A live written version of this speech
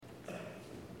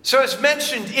So as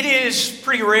mentioned, it is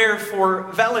pretty rare for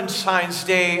Valentine's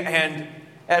Day and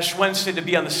Ash Wednesday to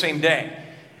be on the same day.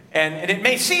 And it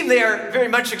may seem they are very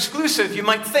much exclusive, you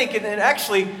might think, and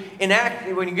actually,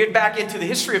 when you get back into the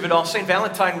history of it all, St.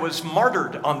 Valentine was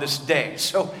martyred on this day.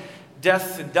 So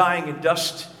death and dying and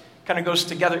dust kind of goes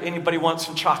together. Anybody wants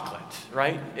some chocolate,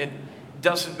 right? It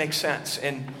doesn't make sense.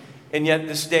 And yet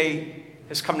this day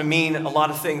has come to mean a lot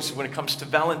of things when it comes to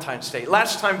Valentine's Day.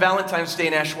 Last time Valentine's Day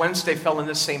and Ash Wednesday fell on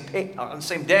the same day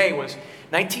was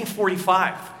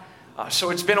 1945.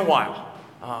 So it's been a while.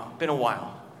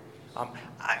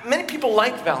 Many people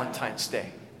like Valentine's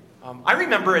Day. I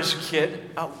remember as a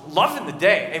kid loving the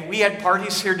day. And we had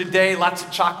parties here today, lots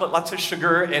of chocolate, lots of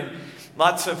sugar, and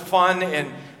lots of fun,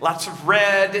 and lots of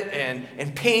red,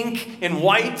 and pink, and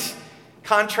white,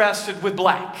 contrasted with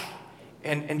black.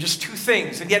 And just two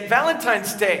things. And yet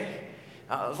Valentine's Day,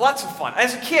 lots of fun.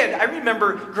 As a kid, I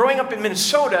remember growing up in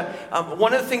Minnesota,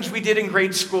 one of the things we did in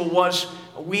grade school was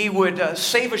we would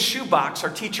save a shoebox.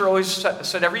 Our teacher always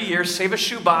said every year, save a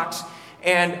shoebox.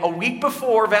 And a week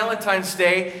before Valentine's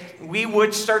Day, we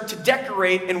would start to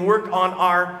decorate and work on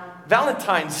our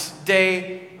Valentine's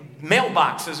Day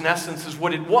mailboxes, in essence, is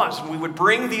what it was. And we would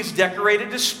bring these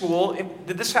decorated to school.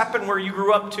 Did this happen where you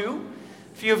grew up too?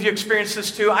 A few of you experienced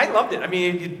this too. I loved it. I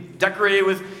mean, you decorated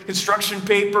with construction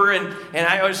paper, and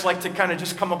I always like to kind of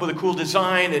just come up with a cool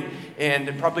design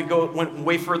and probably went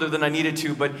way further than I needed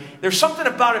to. But there's something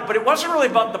about it. But it wasn't really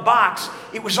about the box.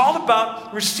 It was all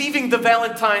about receiving the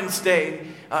Valentine's Day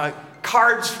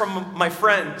cards from my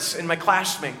friends and my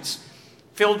classmates,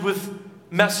 filled with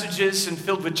messages and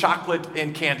filled with chocolate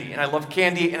and candy. And I love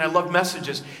candy and I love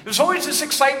messages. There's always this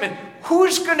excitement.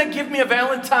 Who's going to give me a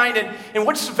Valentine, and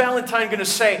what's the Valentine going to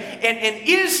say? And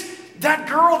is that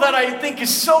girl that I think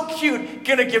is so cute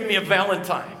going to give me a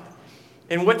Valentine?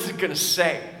 And what's it going to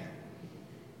say?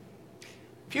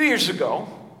 A few years ago,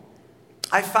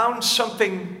 I found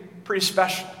something pretty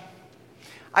special.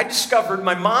 I discovered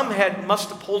my mom must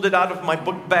have pulled it out of my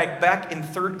book bag back in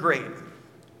 3rd grade.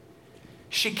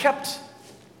 She kept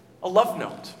a love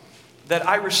note that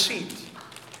I received.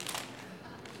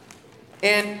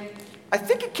 And I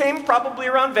think it came probably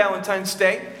around Valentine's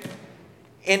Day.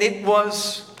 And it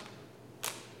was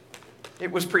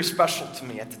pretty special to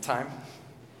me at the time.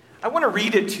 I want to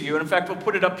read it to you. And in fact, we'll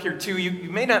put it up here too. You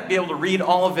may not be able to read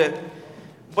all of it,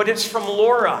 but it's from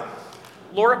Laura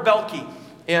Belkey.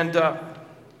 And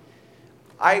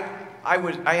I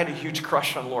had a huge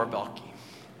crush on Laura Belkey.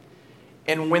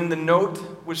 And when the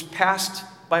note was passed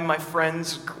by my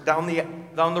friends down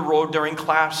the road during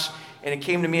class, and it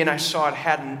came to me and I saw it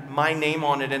had my name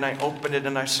on it, and I opened it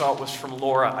and I saw it was from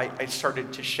Laura, I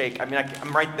started to shake. I mean,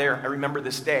 I'm right there. I remember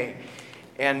this day.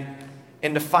 And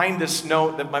to find this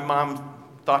note that my mom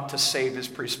thought to save is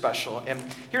pretty special. And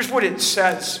here's what it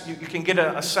says. You can get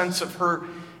a sense of her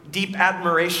deep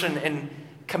admiration and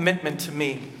commitment to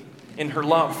me in her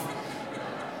love.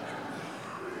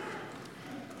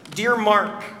 Dear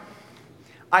Mark,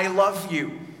 I love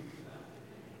you,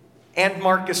 and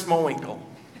Marcus Mowinkle.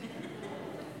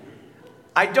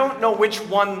 I don't know which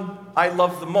one I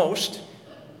love the most.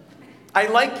 I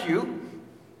like you,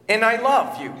 and I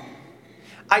love you.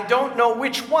 I don't know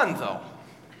which one, though.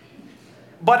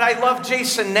 But I love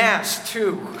Jason Nass,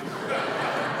 too.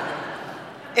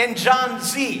 And John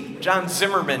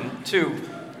Zimmerman, too.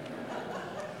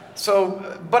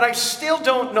 So, but I still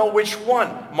don't know which one,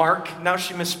 Mark. Now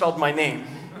she misspelled my name.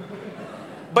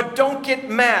 But don't get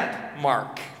mad,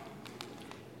 Mark.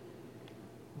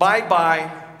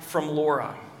 Bye-bye from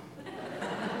Laura.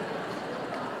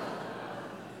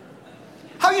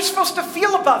 How are you supposed to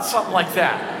feel about something like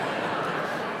that?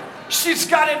 She's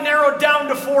got it narrowed down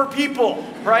to 4 people,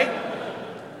 right?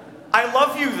 I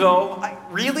love you, though.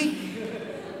 Really?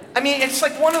 I mean, it's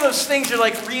like one of those things you're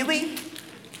like, really?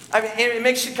 I mean, it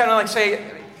makes you kind of like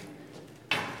say,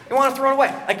 you want to throw it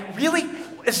away. Like, really?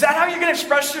 Is that how you're going to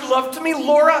express your love to me,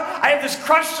 Laura? I have this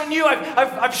crush on you.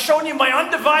 I've shown you my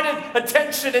undivided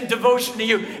attention and devotion to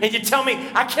you. And you tell me,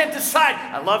 I can't decide.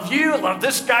 I love you. I love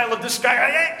this guy. I love this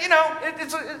guy.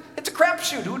 It's a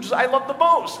crapshoot. Who does I love the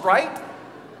most, right?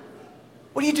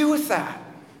 What do you do with that?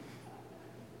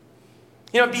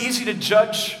 It'd be easy to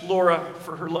judge Laura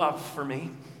for her love for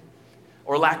me,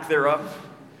 or lack thereof,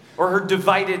 or her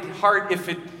divided heart if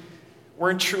it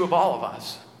weren't true of all of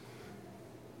us.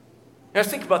 I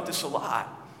think about this a lot.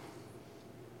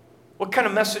 What kind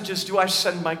of messages do I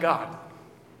send my God?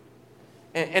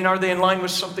 And are they in line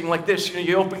with something like this?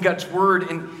 You open God's Word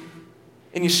and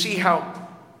you see how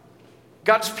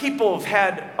God's people have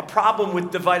had a problem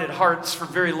with divided hearts for a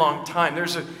very long time.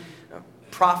 There's a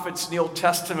prophets in the Old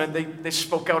Testament, they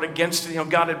spoke out against it.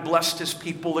 God had blessed his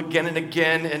people again and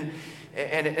again and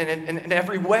in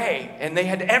every way. And they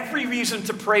had every reason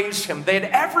to praise him. They had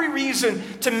every reason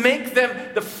to make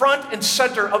them the front and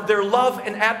center of their love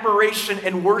and admiration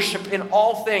and worship in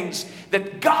all things,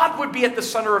 that God would be at the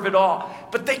center of it all.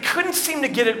 But they couldn't seem to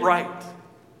get it right.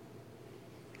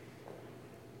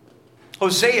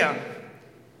 Hosea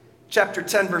chapter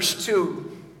 10, verse 2,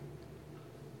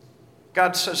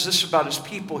 God says this about his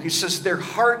people. He says, their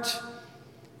heart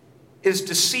is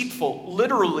deceitful.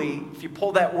 Literally, if you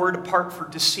pull that word apart for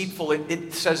deceitful,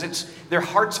 it says their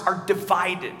hearts are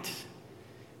divided,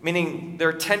 meaning their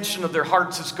attention of their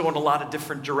hearts is going a lot of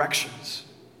different directions.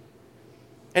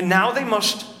 And now they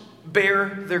must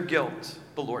bear their guilt,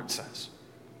 the Lord says.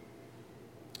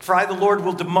 For I, the Lord,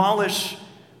 will demolish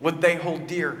what they hold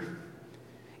dear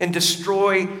and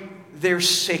destroy their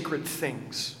sacred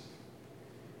things.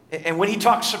 And when he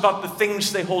talks about the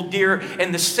things they hold dear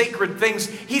and the sacred things,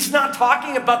 he's not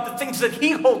talking about the things that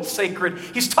he holds sacred.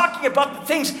 He's talking about the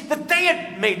things that they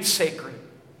had made sacred.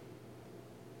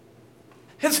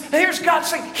 Here's God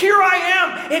saying, here I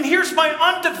am, and here's my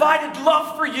undivided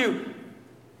love for you.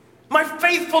 My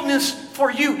faithfulness for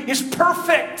you is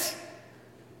perfect.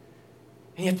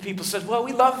 And yet the people said, well,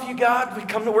 we love you, God. We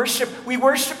come to worship. We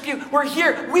worship you. We're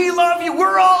here. We love you.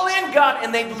 We're all in, God.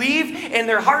 And they'd leave, and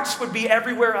their hearts would be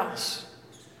everywhere else.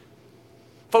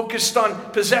 Focused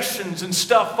on possessions and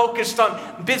stuff. Focused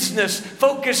on business.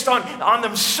 Focused on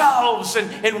themselves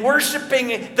and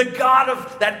worshiping the God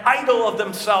of that idol of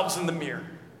themselves in the mirror.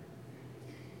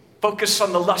 Focus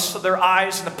on the lusts of their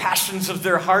eyes and the passions of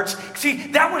their hearts. See,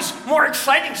 that was more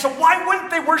exciting. So why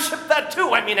wouldn't they worship that too?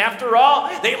 I mean, after all,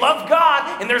 they love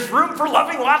God, and there's room for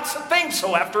loving lots of things.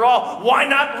 So after all, why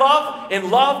not love and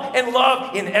love and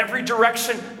love in every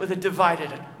direction with a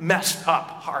divided, messed up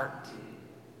heart?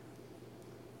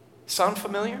 Sound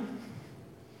familiar?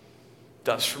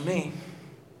 Does for me.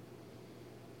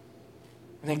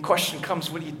 And then the question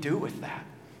comes, what do you do with that?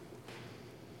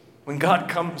 When God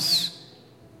comes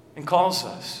and calls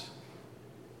us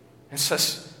and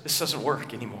says, this doesn't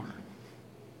work anymore.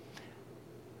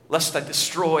 Lest I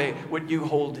destroy what you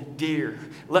hold dear.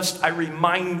 Lest I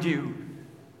remind you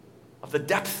of the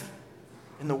depth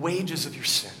and the wages of your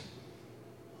sin.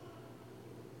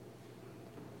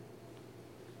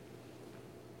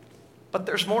 But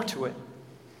there's more to it.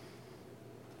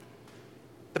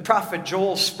 The prophet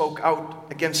Joel spoke out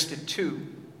against it too,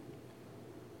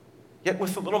 yet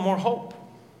with a little more hope.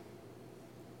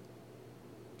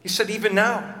 He said, even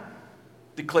now,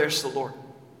 declares the Lord,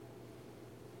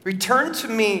 return to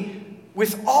me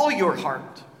with all your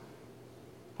heart,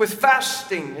 with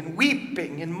fasting and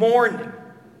weeping and mourning.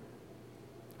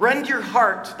 Rend your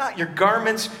heart, not your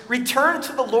garments. Return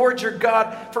to the Lord your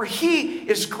God, for he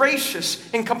is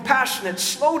gracious and compassionate,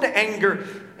 slow to anger,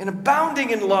 and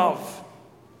abounding in love.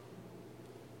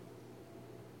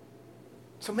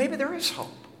 So maybe there is hope.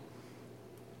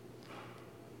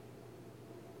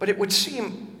 But it would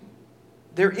seem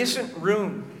there isn't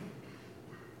room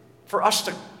for us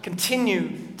to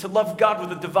continue to love God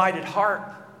with a divided heart.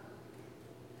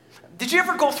 Did you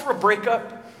ever go through a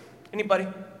breakup? Anybody?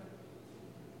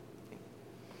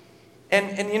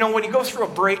 And you know, when you go through a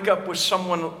breakup with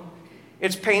someone,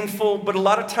 it's painful, but a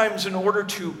lot of times in order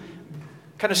to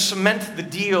kind of cement the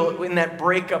deal in that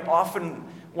breakup, often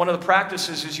one of the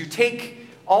practices is you take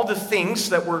all the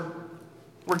things that were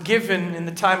given in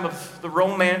the time of the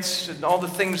romance and all the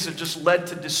things that just led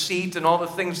to deceit and all the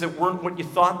things that weren't what you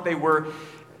thought they were,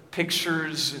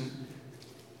 pictures and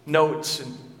notes.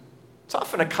 And it's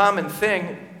often a common thing,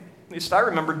 at least I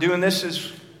remember doing this,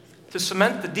 is to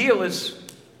cement the deal is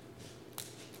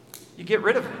you get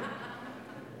rid of it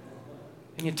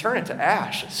and you turn it to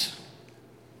ashes.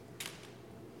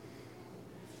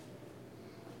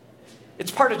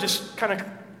 It's part of just kind of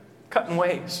cutting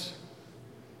ways.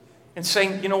 And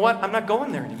saying, you know what, I'm not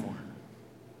going there anymore.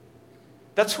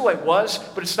 That's who I was,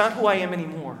 but it's not who I am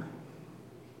anymore.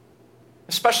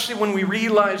 Especially when we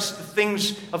realize the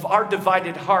things of our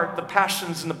divided heart, the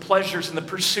passions and the pleasures and the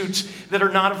pursuits that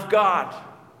are not of God.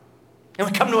 And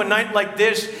we come to a night like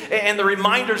this, and the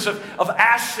reminders of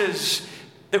ashes,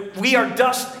 that we are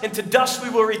dust, and to dust we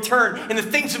will return. And the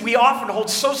things that we often hold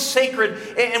so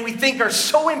sacred and we think are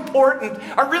so important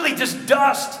are really just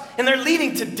dust, and they're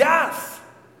leading to death.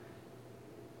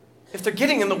 If they're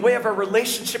getting in the way of our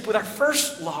relationship with our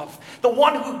first love, the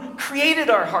one who created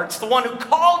our hearts, the one who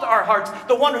called our hearts,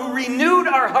 the one who renewed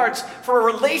our hearts for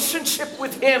a relationship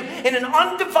with him in an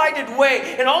undivided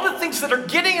way, and all the things that are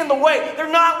getting in the way, they're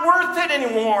not worth it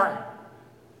anymore.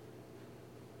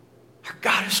 Our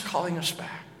God is calling us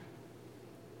back.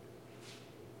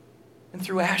 and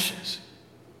through ashes.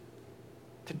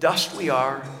 To dust we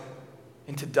are,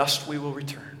 and to dust we will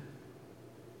return.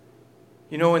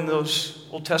 You know, in those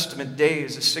Old Testament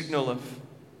days, a signal of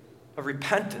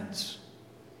repentance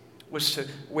was to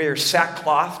wear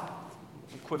sackcloth,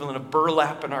 equivalent of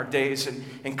burlap in our days,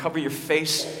 and cover your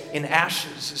face in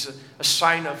ashes as a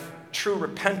sign of true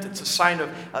repentance, a sign of,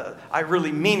 I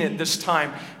really mean it this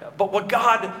time. But what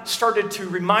God started to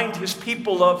remind his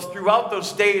people of throughout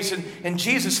those days, and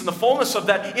Jesus in the fullness of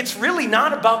that, it's really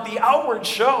not about the outward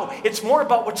show. It's more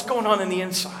about what's going on in the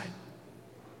inside.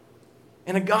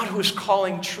 And a God who is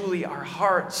calling truly our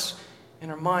hearts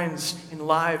and our minds and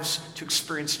lives to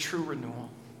experience true renewal.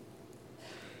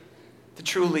 To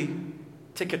truly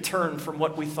take a turn from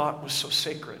what we thought was so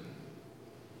sacred.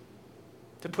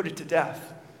 To put it to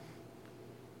death.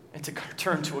 And to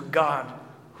turn to a God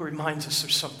who reminds us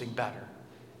there's something better.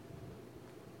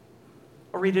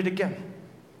 I'll read it again.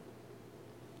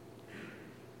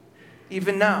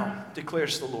 Even now,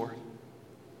 declares the Lord,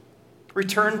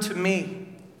 return to me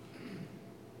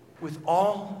with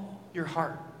all your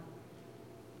heart,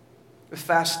 with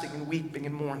fasting and weeping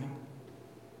and mourning.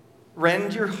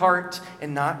 Rend your heart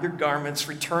and not your garments.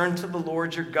 Return to the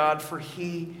Lord your God, for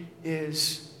he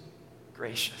is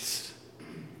gracious.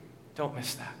 Don't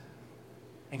miss that.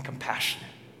 And compassionate.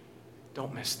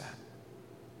 Don't miss that.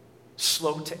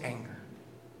 Slow to anger.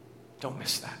 Don't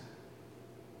miss that.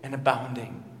 And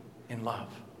abounding in love.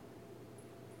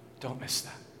 Don't miss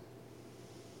that.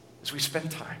 As we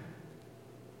spend time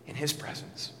in his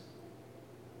presence,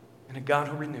 and a God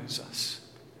who renews us,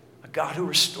 a God who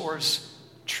restores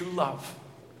true love,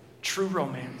 true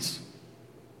romance,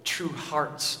 true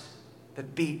hearts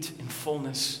that beat in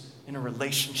fullness in a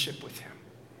relationship with him.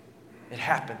 It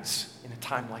happens in a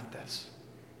time like this.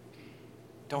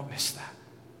 Don't miss that.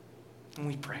 And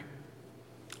we pray.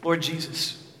 Lord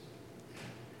Jesus,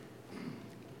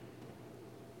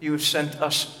 you have sent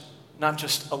us not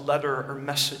just a letter or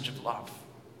message of love,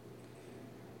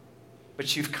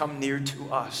 but you've come near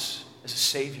to us as a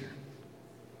Savior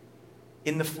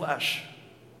in the flesh.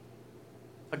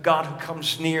 A God who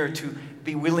comes near to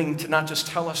be willing to not just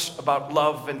tell us about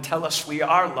love and tell us we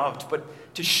are loved, but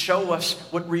to show us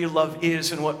what real love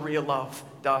is and what real love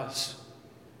does.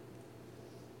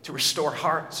 To restore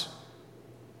hearts.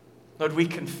 Lord, we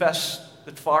confess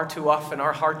that far too often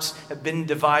our hearts have been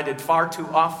divided. Far too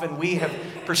often we have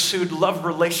pursued love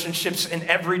relationships in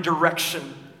every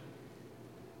direction.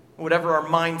 Whatever our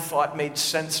mind thought made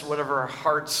sense, whatever our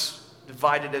hearts,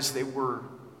 divided as they were,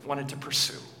 wanted to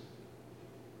pursue.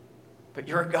 But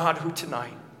you're a God who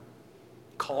tonight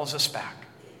calls us back,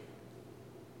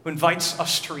 who invites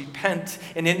us to repent,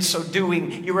 and in so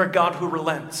doing, you're a God who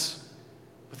relents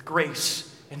with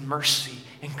grace and mercy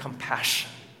and compassion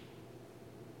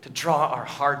to draw our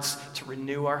hearts, to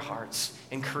renew our hearts,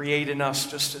 and create in us,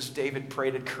 just as David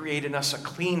prayed, to create in us a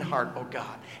clean heart, O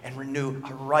God, and renew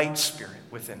a right spirit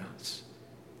within us.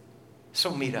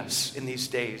 So meet us in these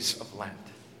days of Lent,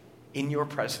 in your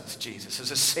presence, Jesus,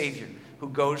 as a Savior who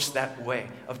goes that way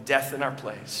of death in our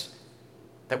place,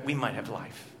 that we might have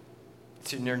life.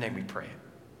 It's in your name we pray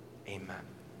it. Amen.